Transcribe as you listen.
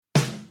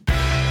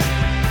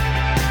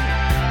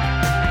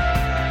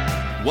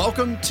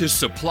Welcome to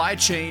Supply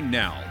Chain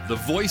Now, the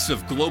voice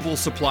of global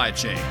supply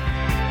chain.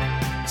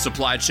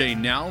 Supply Chain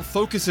Now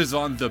focuses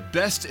on the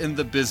best in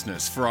the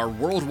business for our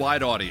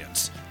worldwide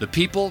audience, the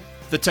people,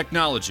 the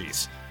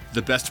technologies,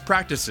 the best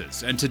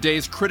practices, and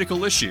today's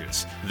critical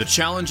issues, the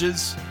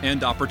challenges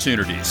and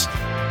opportunities.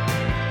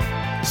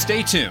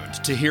 Stay tuned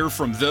to hear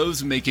from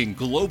those making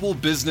global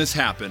business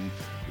happen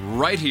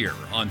right here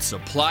on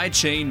Supply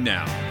Chain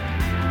Now.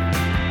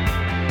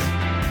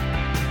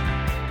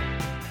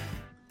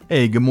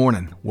 Hey, good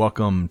morning.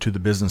 Welcome to the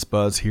Business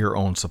Buzz here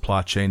on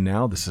Supply Chain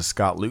Now. This is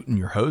Scott Luton,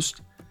 your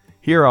host.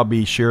 Here I'll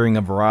be sharing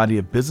a variety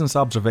of business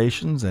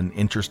observations and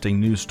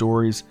interesting news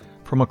stories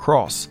from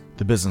across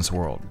the business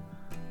world.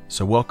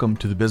 So welcome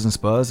to the Business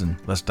Buzz and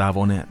let's dive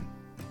on in.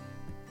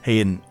 Hey,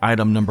 in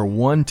item number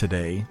 1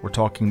 today, we're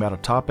talking about a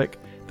topic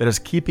that is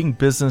keeping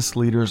business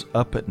leaders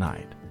up at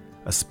night,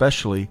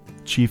 especially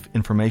chief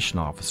information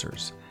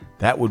officers.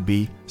 That would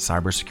be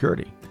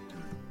cybersecurity.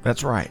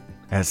 That's right.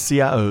 As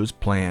CIOs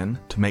plan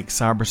to make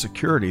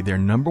cybersecurity their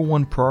number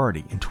one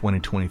priority in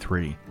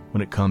 2023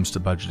 when it comes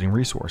to budgeting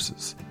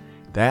resources.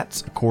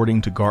 That's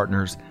according to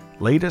Gartner's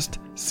latest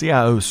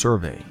CIO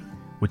survey,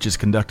 which is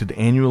conducted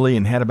annually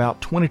and had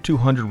about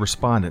 2,200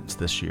 respondents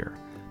this year.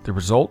 The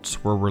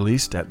results were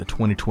released at the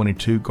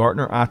 2022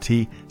 Gartner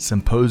IT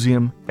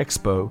Symposium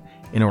Expo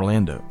in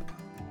Orlando.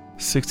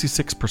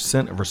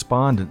 66% of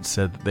respondents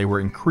said that they were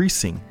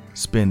increasing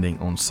spending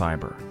on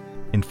cyber.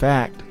 In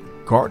fact,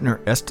 Gartner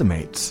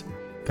estimates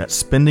that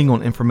spending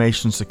on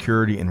information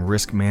security and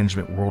risk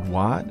management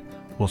worldwide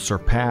will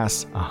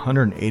surpass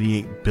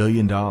 $188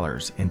 billion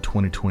in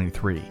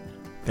 2023.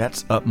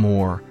 That's up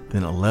more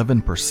than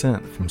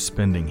 11% from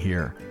spending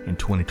here in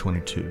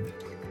 2022.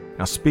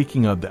 Now,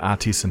 speaking of the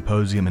IT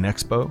Symposium and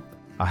Expo,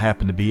 I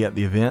happened to be at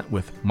the event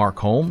with Mark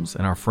Holmes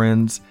and our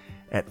friends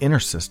at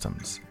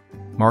InterSystems.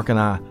 Mark and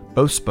I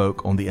both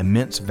spoke on the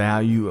immense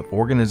value of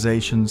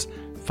organizations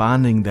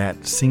finding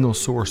that single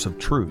source of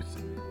truth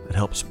that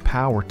helps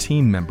power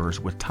team members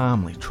with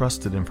timely,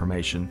 trusted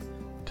information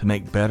to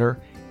make better,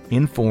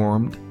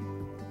 informed,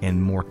 and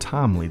more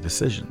timely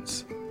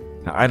decisions.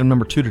 Now, item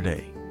number 2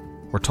 today,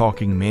 we're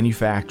talking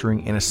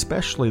manufacturing and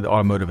especially the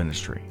automotive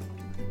industry.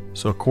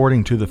 So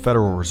according to the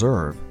Federal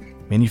Reserve,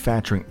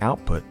 manufacturing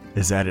output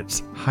is at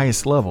its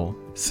highest level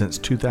since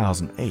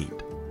 2008.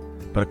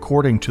 But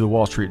according to the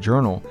Wall Street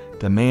Journal,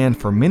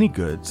 demand for many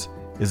goods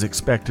is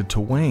expected to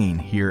wane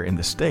here in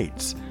the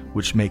States,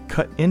 which may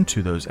cut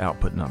into those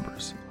output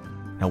numbers.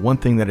 Now, one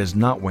thing that is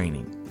not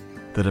waning,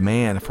 the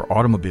demand for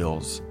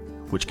automobiles,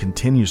 which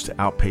continues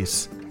to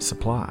outpace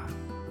supply.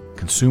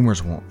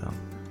 Consumers want them.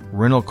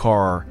 Rental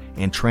car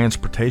and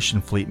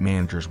transportation fleet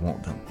managers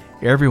want them.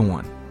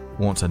 Everyone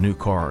wants a new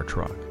car or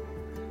truck.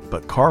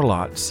 But car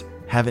lots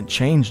haven't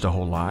changed a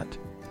whole lot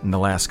in the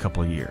last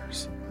couple of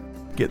years.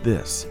 Get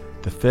this,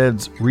 the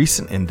Fed's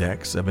recent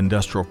index of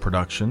industrial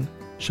production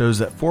shows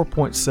that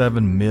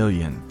 4.7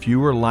 million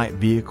fewer light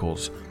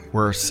vehicles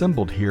were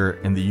assembled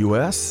here in the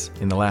U.S.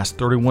 in the last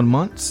 31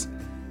 months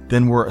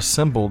than were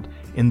assembled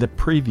in the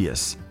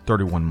previous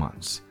 31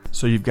 months.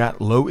 So you've got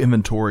low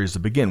inventories to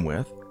begin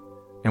with,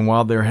 and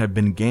while there have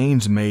been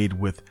gains made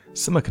with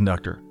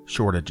semiconductor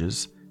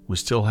shortages, we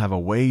still have a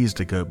ways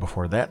to go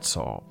before that's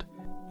solved.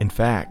 In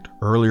fact,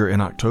 earlier in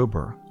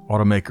October,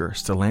 automaker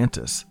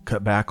Stellantis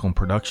cut back on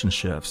production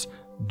shifts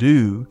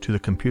due to the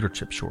computer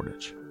chip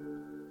shortage.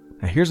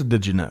 Now here's a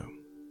did you know.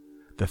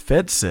 The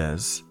Fed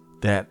says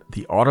that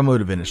the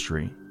automotive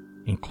industry,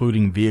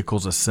 including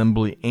vehicles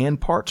assembly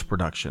and parts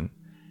production,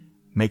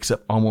 makes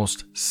up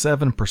almost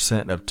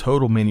 7% of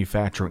total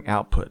manufacturing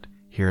output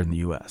here in the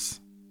U.S.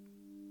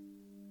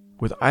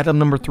 With item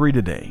number 3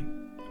 today,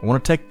 I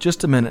want to take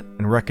just a minute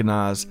and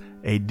recognize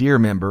a dear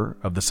member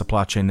of the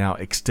Supply Chain Now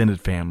extended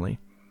family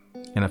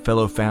and a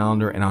fellow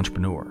founder and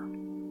entrepreneur.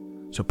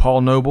 So Paul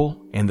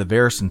Noble and the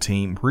Veresen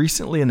team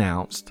recently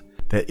announced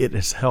that it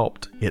has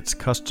helped its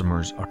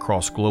customers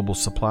across global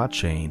supply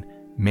chain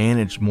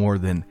manage more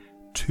than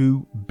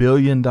 $2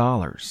 billion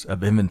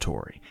of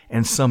inventory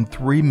and some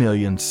 3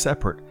 million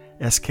separate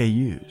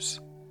SKUs.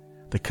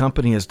 The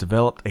company has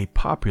developed a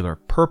popular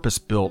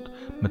purpose-built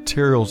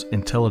materials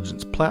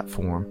intelligence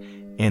platform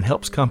and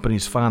helps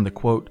companies find the,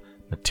 quote,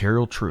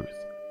 material truth.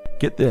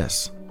 Get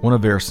this, one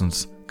of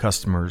Veresen's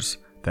customers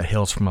that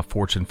hails from a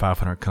Fortune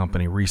 500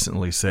 company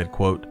recently said,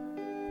 quote,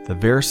 the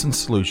Veresen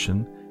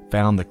solution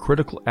found the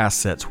critical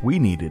assets we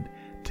needed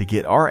to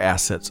get our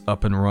assets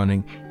up and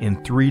running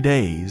in 3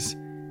 days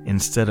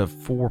instead of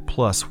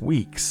 4+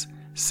 weeks,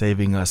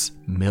 saving us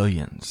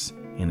millions,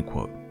 end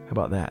quote. How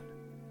about that?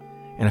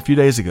 And a few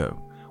days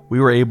ago, we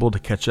were able to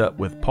catch up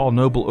with Paul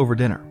Noble over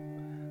dinner.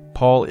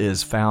 Paul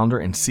is founder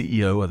and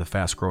CEO of the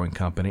fast-growing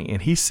company,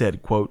 and he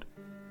said, quote,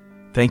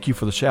 thank you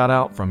for the shout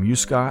out from you,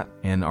 Scott,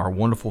 and our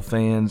wonderful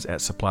fans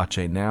at Supply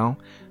Chain Now.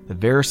 The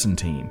Veresen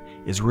team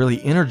is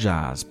really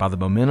energized by the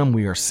momentum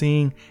we are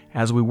seeing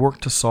as we work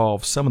to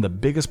solve some of the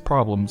biggest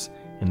problems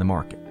in the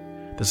market.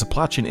 The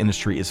supply chain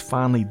industry is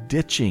finally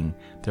ditching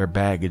their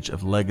baggage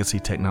of legacy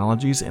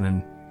technologies and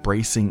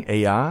embracing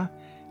AI,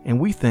 and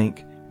we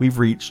think we've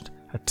reached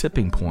a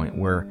tipping point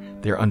where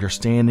they're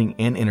understanding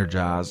and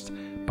energized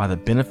by the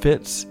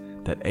benefits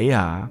that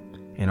AI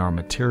and our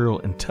material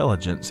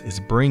intelligence is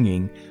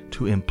bringing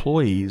to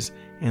employees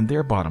and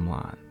their bottom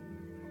line.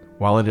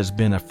 While it has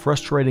been a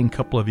frustrating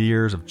couple of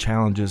years of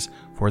challenges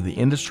for the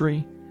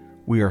industry,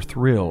 we are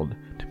thrilled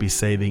to be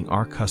saving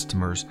our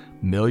customers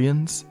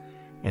millions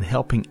and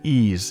helping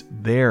ease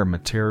their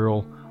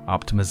material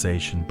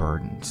optimization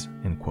burdens."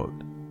 End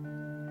quote.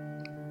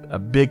 A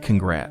big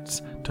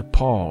congrats to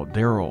Paul,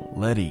 Daryl,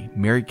 Letty,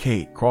 Mary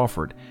Kate,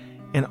 Crawford,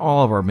 and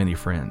all of our many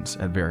friends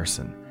at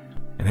Veresen.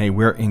 And hey,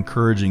 we're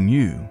encouraging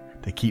you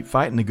to keep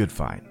fighting the good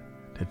fight,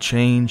 to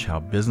change how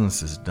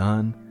business is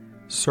done,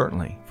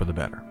 certainly for the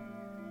better.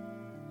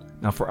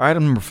 Now for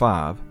item number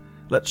 5,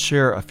 let's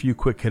share a few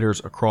quick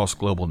hitters across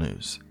global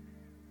news.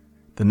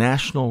 The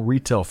National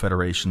Retail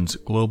Federation's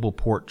Global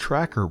Port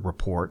Tracker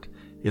report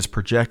is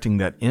projecting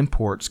that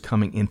imports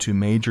coming into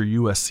major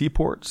U.S.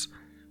 seaports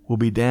will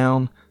be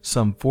down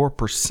some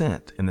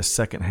 4% in the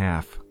second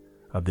half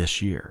of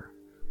this year.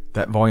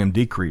 That volume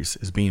decrease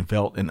is being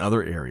felt in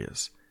other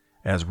areas,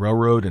 as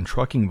railroad and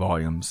trucking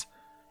volumes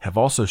have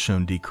also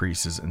shown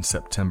decreases in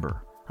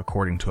September,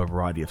 according to a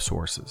variety of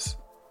sources.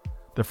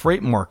 The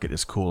freight market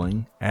is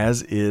cooling,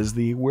 as is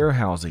the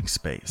warehousing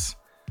space.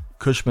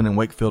 Cushman &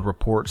 Wakefield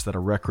reports that a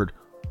record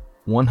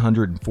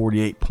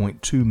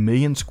 148.2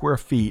 million square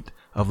feet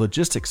of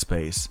logistics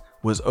space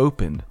was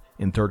opened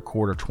in third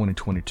quarter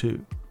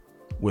 2022.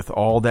 With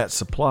all that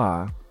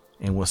supply,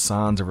 and with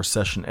signs of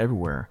recession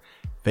everywhere,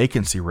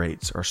 vacancy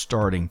rates are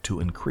starting to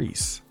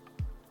increase.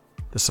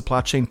 The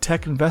supply chain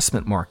tech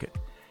investment market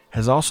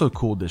has also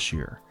cooled this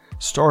year.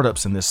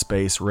 Startups in this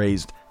space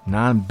raised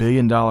 $9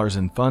 billion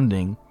in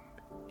funding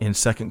in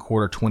second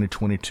quarter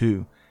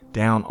 2022,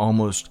 down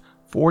almost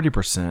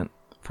 40%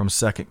 from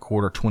second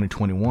quarter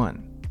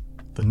 2021.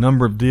 The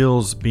number of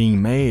deals being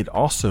made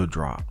also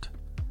dropped.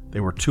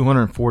 There were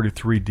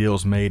 243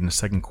 deals made in the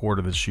second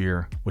quarter this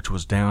year, which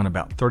was down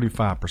about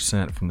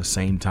 35% from the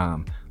same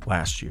time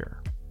last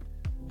year.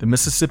 The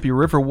Mississippi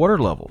River water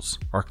levels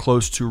are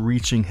close to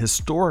reaching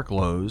historic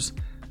lows,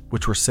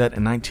 which were set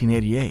in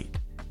 1988.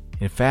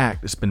 In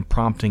fact, it's been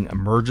prompting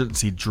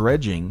emergency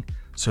dredging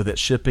so that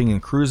shipping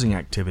and cruising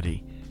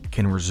activity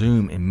can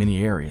resume in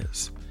many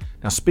areas.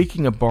 Now,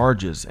 speaking of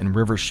barges and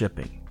river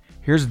shipping,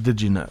 here's a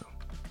Did You Know?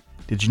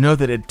 Did you know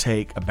that it'd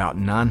take about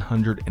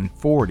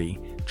 940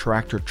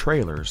 tractor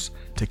trailers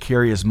to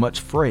carry as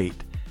much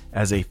freight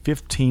as a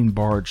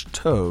 15-barge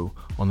tow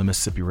on the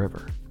Mississippi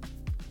River?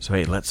 So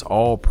hey, let's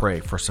all pray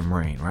for some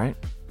rain, right?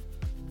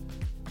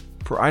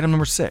 For item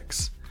number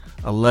 6,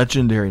 a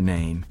legendary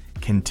name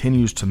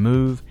continues to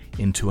move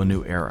into a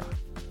new era.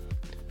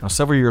 Now,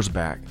 several years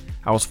back,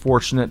 I was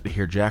fortunate to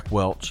hear Jack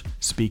Welch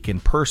speak in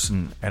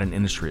person at an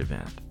industry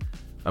event.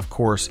 Of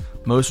course,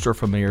 most are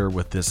familiar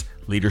with this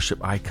leadership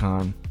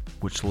icon,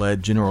 which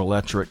led General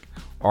Electric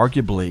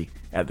arguably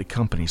at the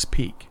company's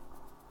peak.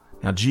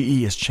 Now,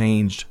 GE has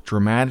changed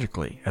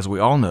dramatically, as we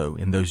all know,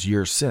 in those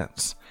years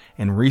since,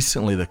 and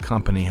recently the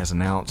company has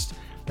announced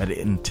that it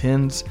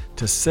intends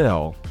to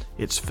sell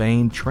its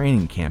famed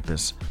training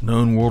campus,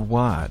 known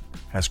worldwide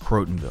as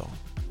Crotonville.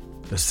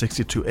 The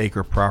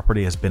 62-acre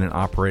property has been in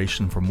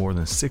operation for more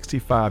than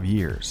 65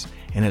 years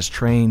and has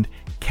trained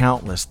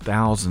countless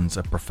thousands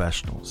of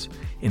professionals.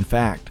 In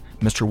fact,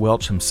 Mr.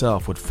 Welch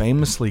himself would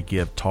famously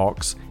give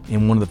talks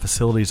in one of the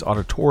facility's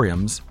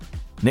auditoriums,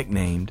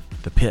 nicknamed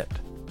The Pit.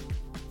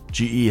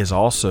 GE has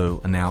also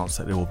announced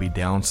that it will be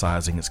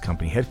downsizing its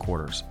company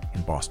headquarters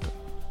in Boston.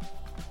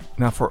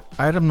 Now for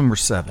item number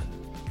 7,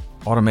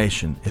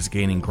 automation is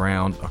gaining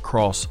ground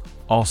across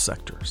all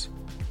sectors.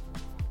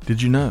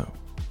 Did you know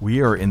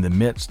we are in the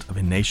midst of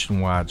a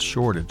nationwide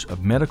shortage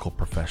of medical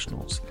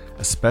professionals,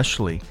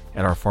 especially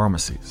at our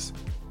pharmacies?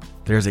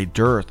 There's a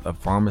dearth of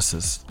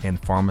pharmacists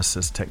and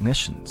pharmacist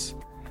technicians.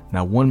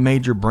 Now, one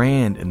major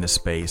brand in this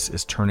space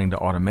is turning to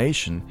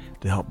automation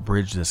to help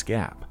bridge this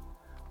gap.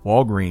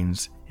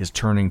 Walgreens is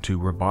turning to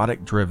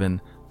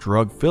robotic-driven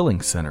drug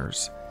filling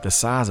centers the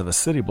size of a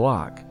city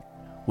block,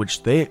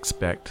 which they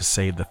expect to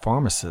save the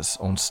pharmacists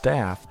on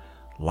staff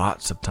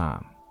lots of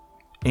time,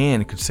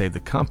 and could save the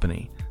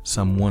company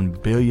some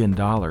 $1 billion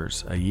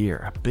a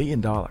year. $1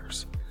 billion.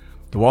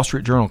 The Wall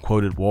Street Journal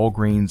quoted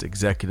Walgreens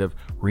executive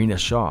Rena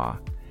Shaw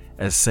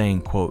as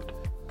saying, quote,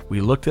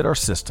 "We looked at our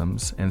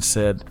systems and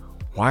said,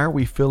 why are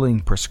we filling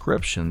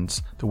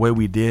prescriptions the way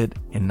we did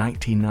in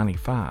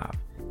 1995?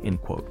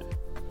 End quote.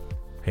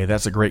 Hey,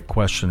 that's a great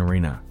question,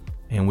 Rena,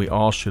 and we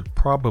all should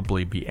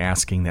probably be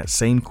asking that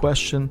same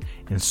question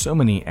in so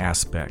many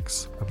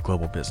aspects of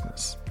global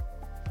business.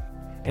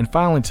 And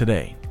finally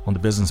today, on the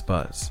Business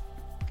Buzz,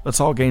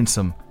 let's all gain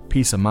some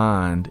peace of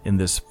mind in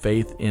this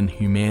Faith in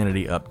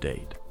Humanity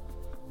update.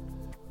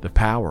 The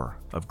power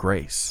of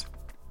grace.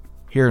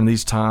 Here in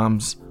these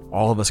times,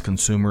 all of us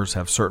consumers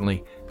have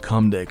certainly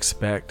come to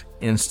expect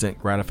instant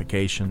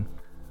gratification.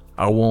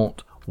 I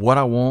want what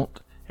I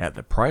want at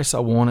the price I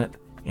want it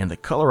and the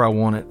color I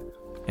want it,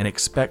 and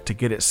expect to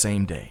get it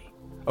same day.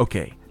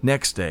 Okay,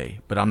 next day,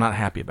 but I'm not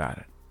happy about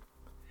it.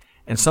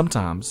 And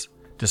sometimes,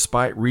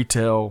 despite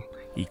retail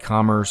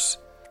e-commerce,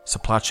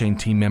 supply chain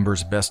team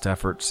members' best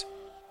efforts.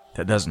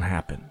 That doesn't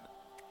happen.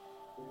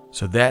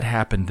 So that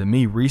happened to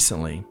me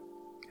recently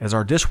as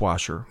our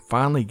dishwasher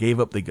finally gave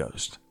up the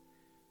ghost.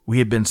 We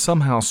had been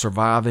somehow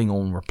surviving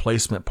on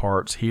replacement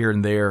parts here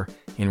and there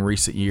in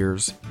recent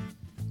years,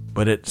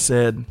 but it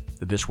said,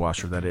 the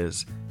dishwasher that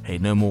is, hey,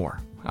 no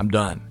more, I'm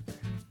done.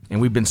 And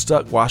we've been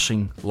stuck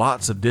washing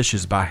lots of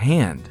dishes by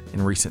hand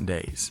in recent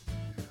days.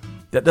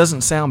 That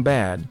doesn't sound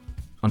bad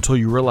until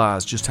you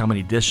realize just how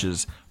many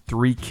dishes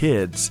 3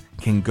 kids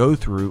can go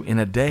through in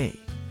a day.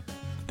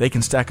 They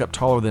can stack up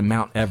taller than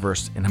Mount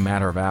Everest in a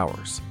matter of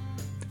hours.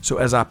 So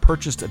as I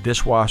purchased a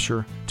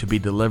dishwasher to be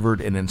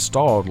delivered and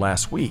installed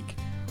last week,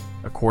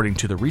 according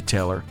to the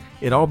retailer,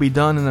 it'd all be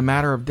done in a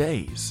matter of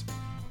days.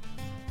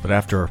 But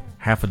after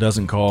half a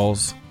dozen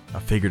calls, I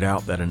figured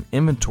out that an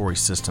inventory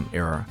system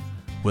error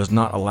was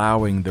not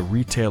allowing the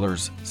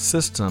retailer's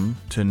system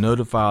to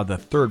notify the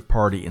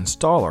third-party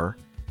installer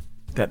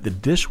that the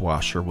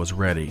dishwasher was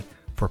ready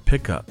for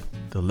pickup,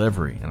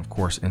 delivery, and of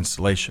course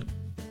installation.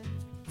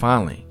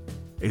 Finally,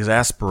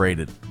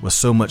 exasperated with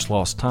so much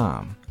lost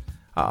time,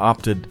 I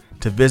opted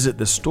to visit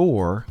the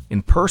store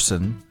in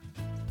person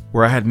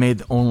where I had made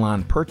the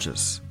online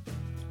purchase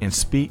and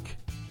speak,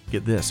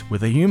 get this,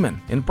 with a human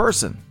in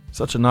person.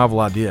 Such a novel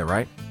idea,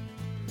 right?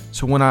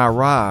 So when I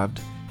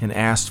arrived and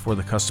asked for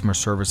the customer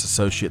service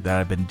associate that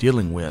I'd been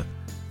dealing with,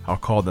 I'll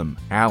call them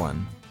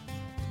Alan.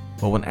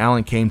 Well, when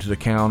Alan came to the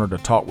counter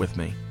to talk with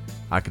me,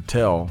 I could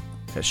tell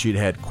that she'd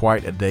had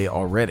quite a day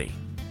already.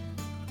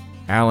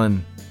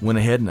 Alan went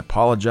ahead and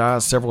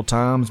apologized several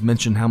times,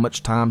 mentioned how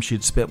much time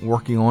she'd spent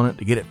working on it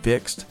to get it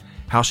fixed,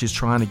 how she's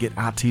trying to get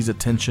IT's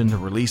attention to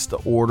release the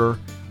order,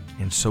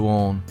 and so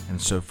on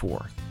and so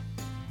forth.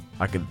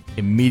 I could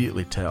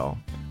immediately tell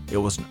it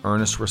was an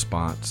earnest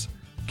response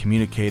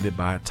communicated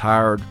by a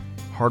tired,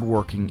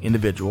 hardworking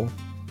individual,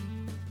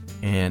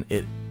 and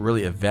it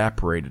really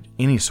evaporated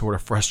any sort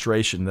of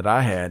frustration that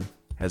I had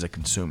as a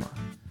consumer.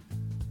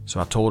 So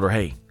I told her,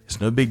 hey, it's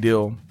no big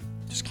deal,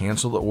 just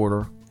cancel the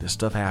order, this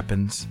stuff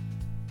happens.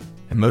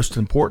 And most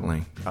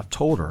importantly, I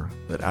told her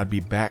that I'd be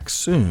back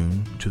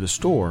soon to the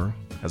store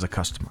as a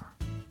customer.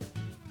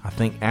 I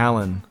think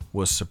Alan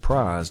was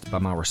surprised by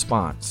my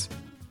response,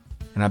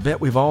 and I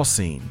bet we've all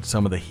seen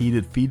some of the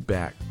heated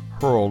feedback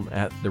hurled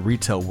at the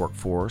retail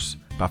workforce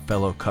by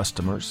fellow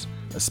customers,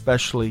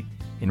 especially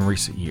in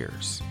recent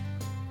years.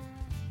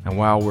 And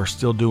while we're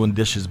still doing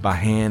dishes by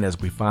hand as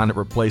we find a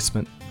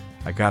replacement,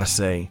 I gotta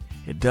say,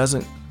 it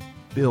doesn't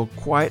feel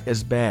quite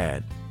as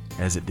bad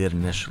as it did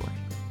initially.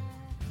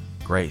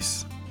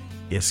 Grace.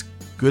 It's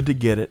good to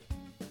get it,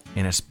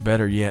 and it's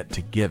better yet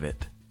to give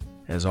it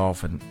as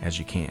often as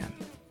you can.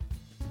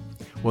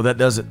 Well, that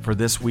does it for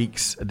this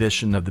week's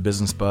edition of the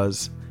Business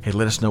Buzz. Hey,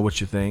 let us know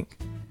what you think.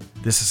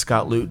 This is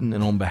Scott Luton,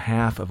 and on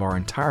behalf of our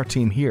entire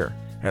team here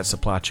at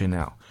Supply Chain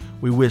Now,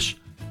 we wish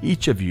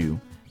each of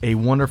you a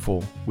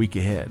wonderful week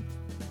ahead.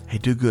 Hey,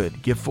 do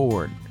good, give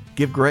forward,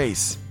 give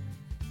grace,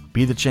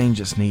 be the change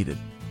that's needed.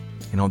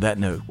 And on that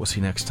note, we'll see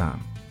you next time,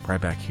 right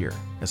back here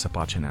at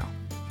Supply Chain Now.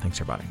 Thanks,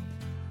 everybody.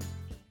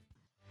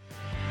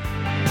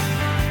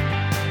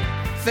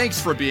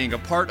 Thanks for being a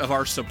part of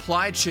our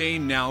Supply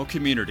Chain Now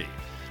community.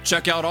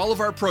 Check out all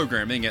of our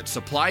programming at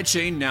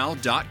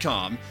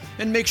supplychainnow.com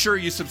and make sure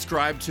you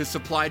subscribe to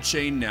Supply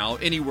Chain Now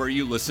anywhere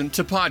you listen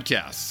to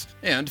podcasts.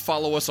 And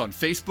follow us on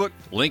Facebook,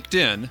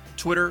 LinkedIn,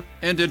 Twitter,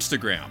 and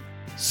Instagram.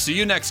 See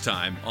you next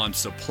time on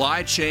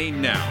Supply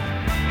Chain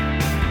Now.